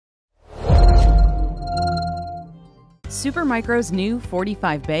Supermicro's new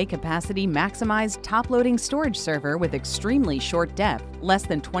 45-bay capacity maximized top-loading storage server with extremely short depth, less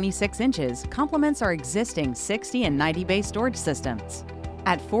than 26 inches, complements our existing 60 and 90-bay storage systems.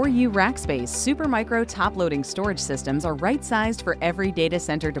 At 4U rack space, Supermicro top-loading storage systems are right-sized for every data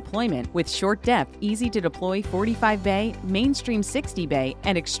center deployment with short depth, easy-to-deploy 45-bay, mainstream 60-bay,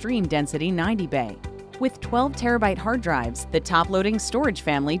 and extreme density 90-bay. With 12 terabyte hard drives, the top-loading storage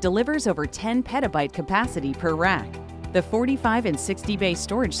family delivers over 10 petabyte capacity per rack. The 45 and 60-bay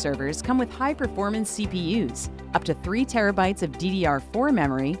storage servers come with high-performance CPUs, up to 3 terabytes of DDR4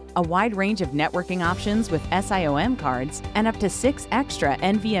 memory, a wide range of networking options with SIOM cards, and up to 6 extra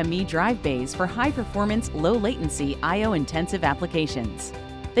NVMe drive bays for high-performance, low-latency I/O-intensive applications.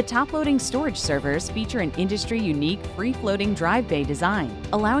 The top-loading storage servers feature an industry-unique free-floating drive bay design,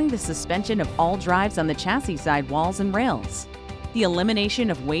 allowing the suspension of all drives on the chassis side walls and rails. The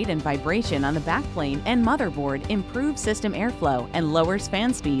elimination of weight and vibration on the backplane and motherboard improves system airflow and lowers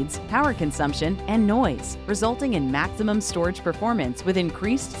fan speeds, power consumption, and noise, resulting in maximum storage performance with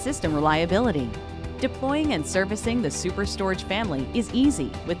increased system reliability. Deploying and servicing the Super Storage family is easy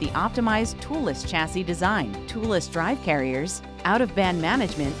with the optimized toolless chassis design, toolless drive carriers, out-of-band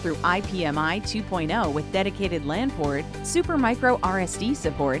management through IPMI 2.0 with dedicated LAN port, Supermicro RSD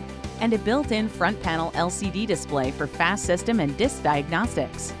support, and a built-in front panel LCD display for fast system and disk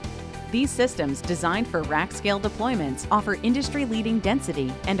diagnostics. These systems, designed for rack-scale deployments, offer industry-leading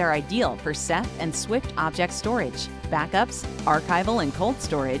density and are ideal for Ceph and Swift object storage, backups, archival and cold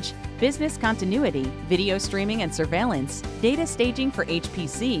storage, business continuity, video streaming and surveillance, data staging for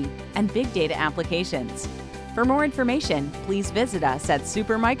HPC, and big data applications. For more information, please visit us at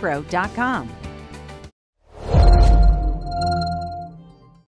supermicro.com.